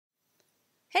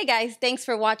Hey guys, thanks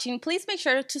for watching. Please make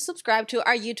sure to subscribe to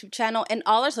our YouTube channel and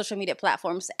all our social media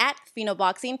platforms at Fino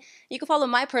Boxing. You can follow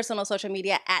my personal social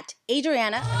media at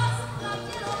Adriana.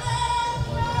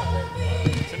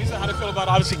 Seniesa, how do you feel about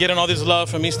obviously getting all this love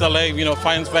from East LA,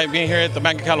 fans being here at the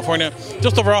Bank of California?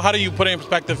 Just overall, how do you put it in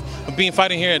perspective of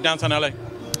fighting here at downtown LA?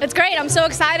 It's great. I'm so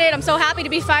excited. I'm so happy to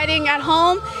be fighting at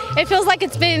home. It feels like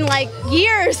it's been like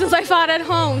years since I fought at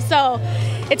home. So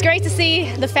it's great to see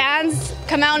the fans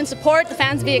come out and support, the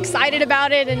fans be excited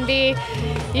about it and be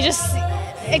just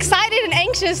excited and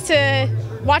anxious to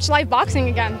watch live boxing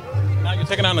again. Now you're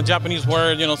taking on a Japanese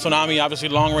word, Tsunami, obviously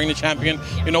long reigning champion.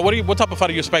 What type of fight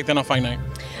are you expecting on fight night?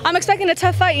 I'm expecting a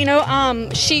tough fight.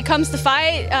 She comes to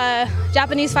fight.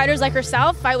 Japanese fighters like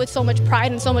herself fight with so much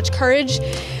pride and so much courage.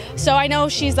 So I know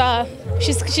she's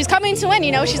coming to win.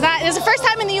 She's not. It's the first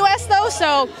time in the U.S. though,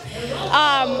 so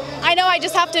I know I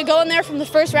just have to go in there from the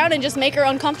first round and just make her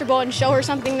uncomfortable and show her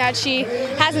something that she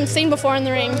hasn't seen before in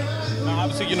the ring.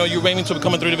 Obviously, you're aiming to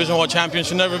become a three-division world champion.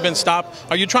 She's never been stopped.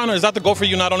 Are you trying to? Is that the goal for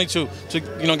you? Not only to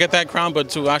get that crown, but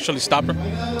to actually stop her?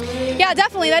 Yeah,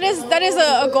 definitely. That is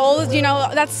a goal.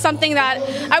 That's something that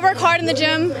I work hard in the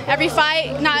gym every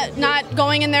fight. Not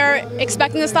going in there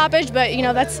expecting the stoppage, but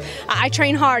I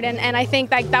train hard, and I think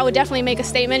that would definitely make a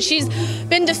statement. She's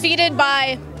been defeated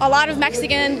by a lot of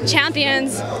Mexican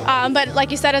champions, but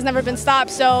like you said, has never been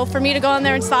stopped. So for me to go in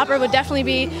there and stop her would definitely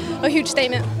be a huge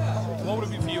statement. What would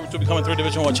it be for you to become a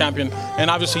three-division world champion? And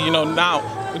obviously, now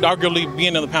arguably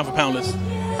being in the pound-for-pound list.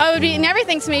 It would be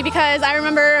everything to me because I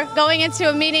remember going into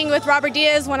a meeting with Robert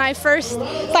Diaz when I first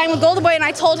signed with Golden Boy, and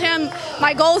I told him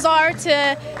my goals are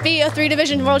to be a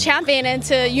three-division world champion and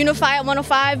to unify at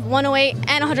 105, 108,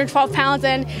 and 112 pounds.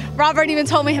 And Robert even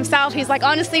told me himself, he's like,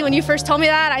 honestly, when you first told me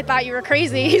that, I thought you were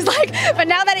crazy. He's like, but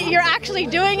now that you're actually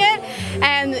doing it,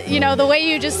 and the way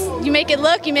you make it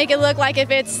look like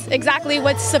if it's exactly how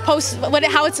it's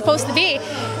supposed to be.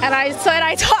 And I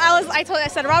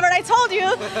said, Robert, I told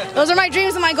you, those are my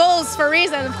dreams and my goals for a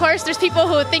reason. Of course, there's people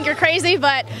who think you're crazy,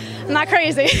 but I'm not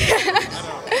crazy.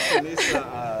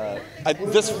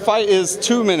 This fight is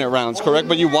 2-minute rounds, correct?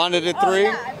 But you wanted it 3?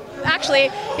 Yeah.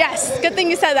 Actually, yes. Good thing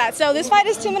you said that. So this fight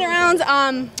is 2-minute rounds.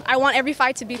 I want every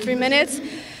fight to be 3 minutes.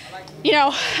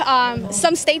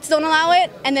 Some states don't allow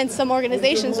it, and then some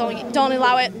organizations don't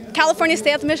allow it. California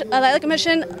State Athletic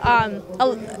Commission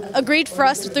agreed for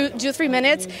us to do 3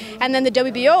 minutes, and then the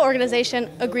WBO organization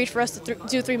agreed for us to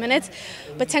do 3 minutes,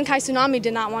 but Tenkai Tsunami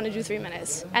did not want to do 3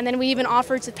 minutes. And then we even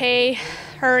offered to pay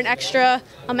her an extra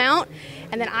amount,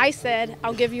 and then I said,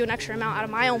 I'll give you an extra amount out of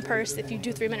my own purse if you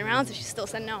do 3-minute rounds, and she still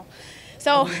said no.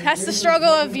 So that's the struggle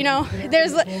of,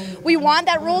 we want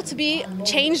that rule to be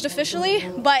changed officially,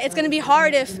 but it's going to be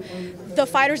hard if the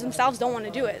fighters themselves don't want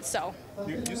to do it. So.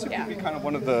 You seem to be kind of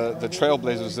one of the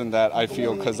trailblazers in that, I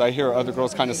feel, because I hear other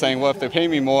girls kind of saying, well, if they pay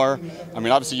me more, I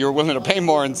mean, obviously you're willing to pay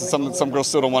more, and some girls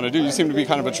still don't want to do. You seem to be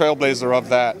kind of a trailblazer of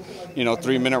that,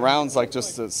 3-minute rounds, like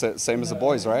just the same as the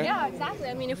boys, right? Yeah, exactly.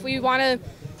 I mean, if we want to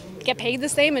get paid the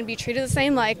same and be treated the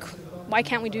same, like, why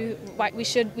can't we do? We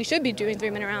should be doing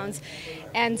 3-minute rounds,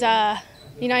 and I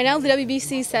know the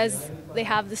WBC says they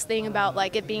have this thing about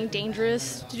like it being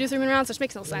dangerous to do 3-minute rounds, which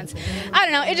makes no sense. I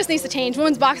don't know. It just needs to change.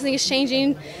 Women's boxing is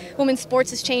changing. Women's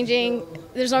sports is changing.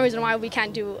 There's no reason why we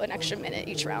can't do an extra minute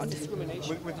each round.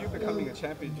 With you becoming a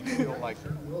champion, do you feel like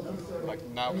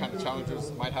now kind of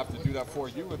challengers might have to do that for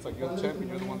you? It's like you're the champion.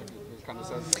 You're the one that kind of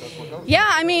says that's what goes. Yeah,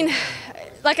 I mean,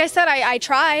 like I said, I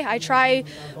try.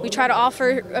 We try to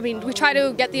offer. I mean, we try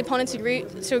to get the opponent to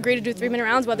agree to do 3-minute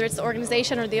rounds, whether it's the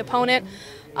organization or the opponent.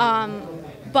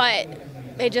 But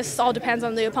it just all depends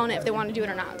on the opponent if they want to do it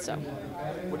or not. So.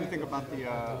 What do you think about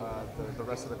the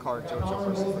rest of the card, JoJo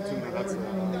versus Fortuna? That's a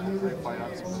great fight,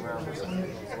 obviously, Rare versus Fino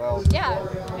as well. Yeah,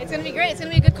 it's going to be great. It's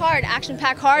going to be a good card,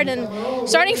 action-packed card, and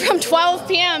starting from 12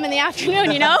 p.m. in the afternoon,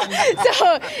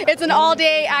 So it's an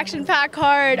all-day action-packed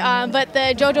card, but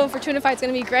the JoJo Fortuna fight is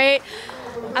going to be great.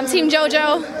 I'm Team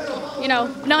JoJo.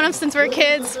 Known him since we were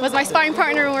kids, was my sparring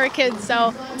partner when we were kids,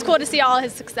 so it's cool to see all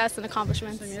his success and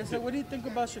accomplishments. So what do you think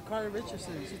about Sha'Carri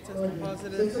Richardson? She tested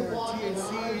positive for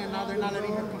THC, and now they're not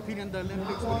letting her compete in the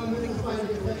Olympics. What do you think about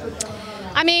it?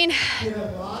 I mean,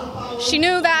 she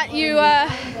knew that you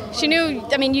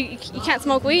can't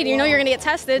smoke weed. You know you're going to get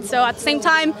tested, so at the same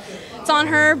time, it's on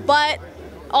her, but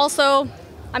also,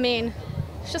 I mean,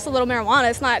 it's just a little marijuana.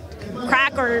 It's not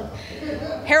crack or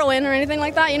heroin or anything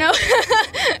like that,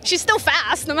 She's still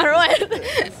fast, no matter what.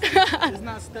 It's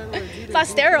not steroids either. It's not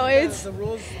steroids. The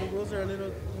rules are a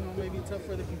little, maybe tough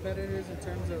for the competitors in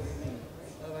terms of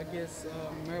I guess,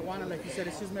 marijuana, like you said,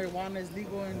 it's just marijuana is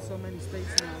legal in so many states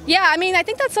now. Yeah, I mean, I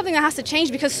think that's something that has to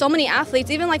change because so many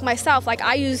athletes, even like myself, like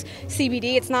I use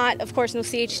CBD. It's not, of course, no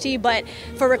CHT, but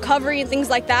for recovery and things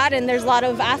like that. And there's a lot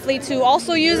of athletes who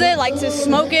also use it, like to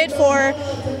smoke it for,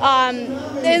 and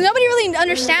nobody really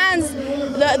understands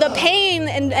the pain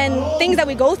and things that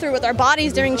we go through with our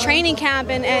bodies during training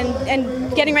camp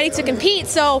and getting ready to compete.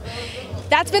 So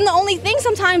that's been the only thing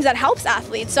sometimes that helps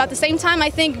athletes. So at the same time,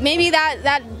 I think maybe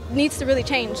that needs to really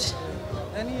change.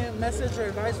 Any message or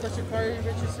advice for Sha'Carri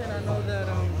Richardson? I know that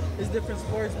it's different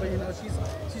sports, but you know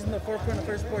she's in the forefront of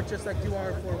her sport just like you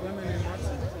are for women in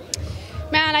boxing.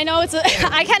 Man, I know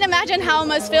I can't imagine how it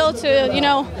must feel to, you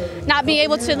know, not be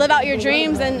able to live out your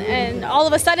dreams and all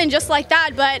of a sudden just like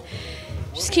that, but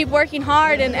just keep working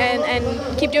hard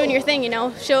and keep doing your thing, you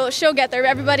know. She'll get there.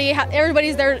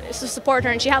 Everybody's there to support her,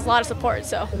 and she has a lot of support,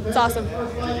 so it's awesome. Did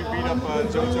you beat up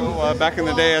JoJo back in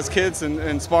the day as kids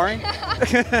in sparring?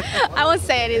 I won't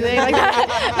say anything like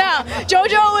that. No,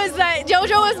 JoJo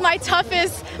was my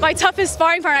toughest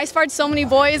sparring partner. I sparred so many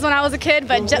boys when I was a kid,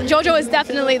 but JoJo is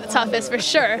definitely the toughest for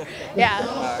sure. Yeah.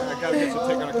 I gotta get your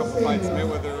take on a couple fights.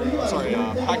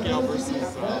 Pacquiao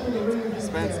versus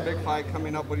Spence, big fight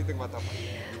coming up. What do you think about that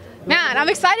one? Man, I'm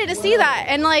excited to see that.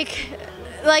 And like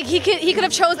he could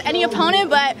have chose any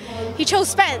opponent, but he chose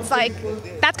Spence. Like,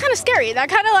 that's kind of scary. That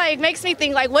kind of like makes me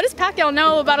think, like, what does Pacquiao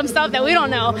know about himself that we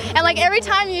don't know? And like every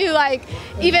time you like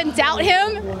even doubt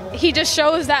him, he just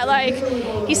shows that like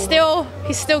he's still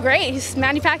great. He's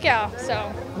Manny Pacquiao.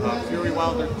 So Fury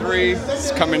Wilder 3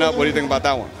 is coming up. What do you think about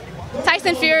that one?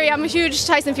 Tyson Fury. I'm a huge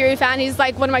Tyson Fury fan. He's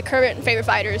like one of my current favorite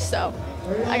fighters. So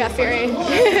I got Fury.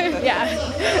 Yeah.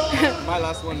 My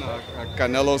last one,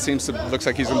 Canelo looks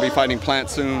like he's going to be fighting Plant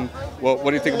soon. What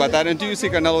do you think about that? And do you see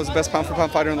Canelo as the best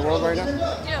pound-for-pound fighter in the world right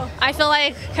now? I feel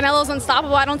like Canelo's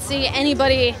unstoppable. I don't see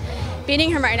anybody beating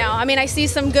him right now. I mean, I see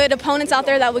some good opponents out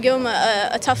there that would give him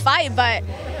a tough fight, but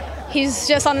he's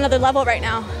just on another level right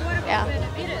now. Yeah.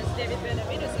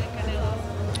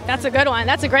 That's a good one.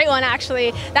 That's a great one,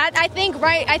 actually. I think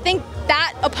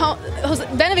that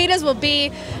Benavidez will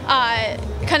be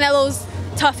Canelo's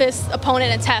toughest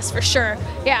opponent and test for sure.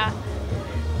 Yeah.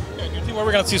 Do you think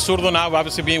we're going to see Zurdo now,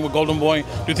 obviously being with Golden Boy? Do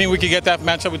you think we could get that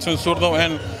matchup between Zurdo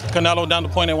and Canelo down the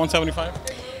point at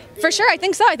 175? For sure, I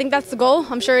think so. I think that's the goal.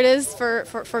 I'm sure it is for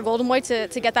Golden Boy to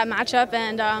get that matchup,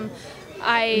 and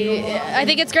I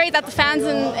think it's great that the fans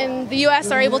in the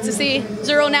U.S. are able to see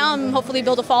Zurdo now and hopefully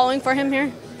build a following for him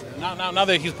here. Now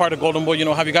that he's part of Golden Boy,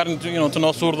 have you gotten to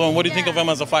know Zurdo, and what do you think of him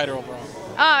as a fighter overall?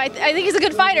 I think he's a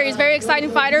good fighter. He's a very exciting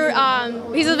fighter.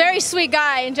 He's a very sweet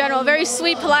guy in general, very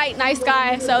sweet, polite, nice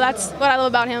guy. So that's what I love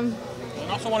about him.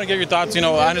 I also want to get your thoughts.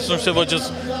 Anderson Silva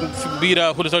just beat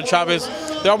Julio Chavez.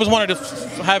 They always wanted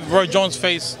to have Roy Jones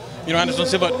face, Anderson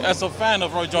Silva. As a fan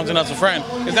of Roy Jones and as a friend,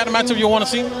 is that a matchup you want to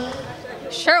see?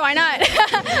 Sure, why not?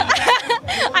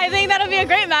 I think that'll be a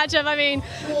great matchup. I mean,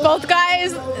 both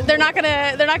guys, they're not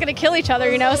gonna kill each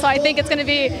other, So I think it'll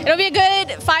be a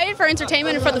good fight for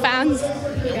entertainment and for the fans.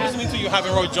 What does it mean to you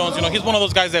having Roy Jones? He's one of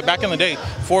those guys that back in the day,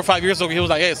 4 or 5 years ago, he was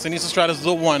like, "Hey, Seniesa Estrada's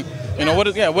the one." What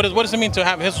does it mean to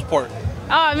have his support?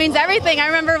 Oh, it means everything. I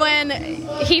remember when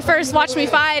he first watched me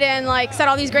fight and said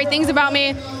all these great things about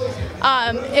me.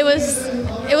 It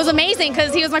was amazing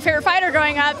because he was my favorite fighter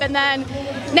growing up, and then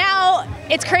now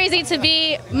it's crazy to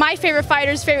be my favorite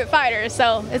fighter's favorite fighter.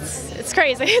 So it's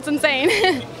crazy. It's insane.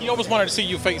 He always wanted to see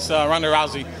you face Ronda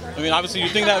Rousey. I mean, obviously, you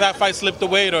think that fight slipped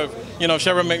away, or if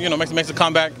Shara makes a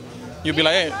comeback, you'd be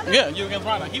like, "Hey, yeah, you against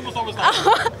Ronda." He was always like,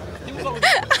 he was always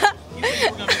like, he was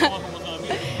going to be the one who was going to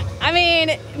beat him. I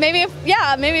mean, maybe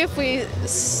if we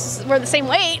were the same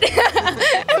weight,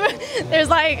 there's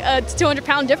like a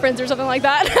 200-pound difference or something like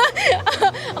that.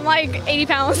 I'm like 80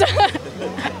 pounds.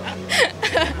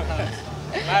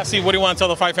 Lastly, what do you want to tell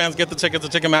the fight fans? Get the tickets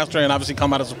to Ticketmaster and obviously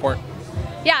come out and support.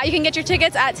 Yeah, you can get your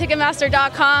tickets at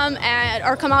Ticketmaster.com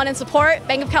or come out and support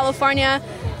Bank of California.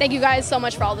 Thank you guys so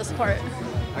much for all the support.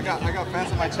 I got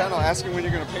fans on my channel asking when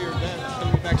you're going to pay your debt.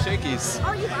 Send me back shakies.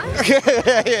 Oh, you are?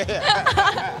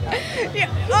 Yeah.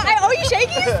 I owe you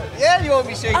shakies? Yeah, you owe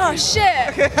me shakies. Oh,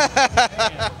 shit.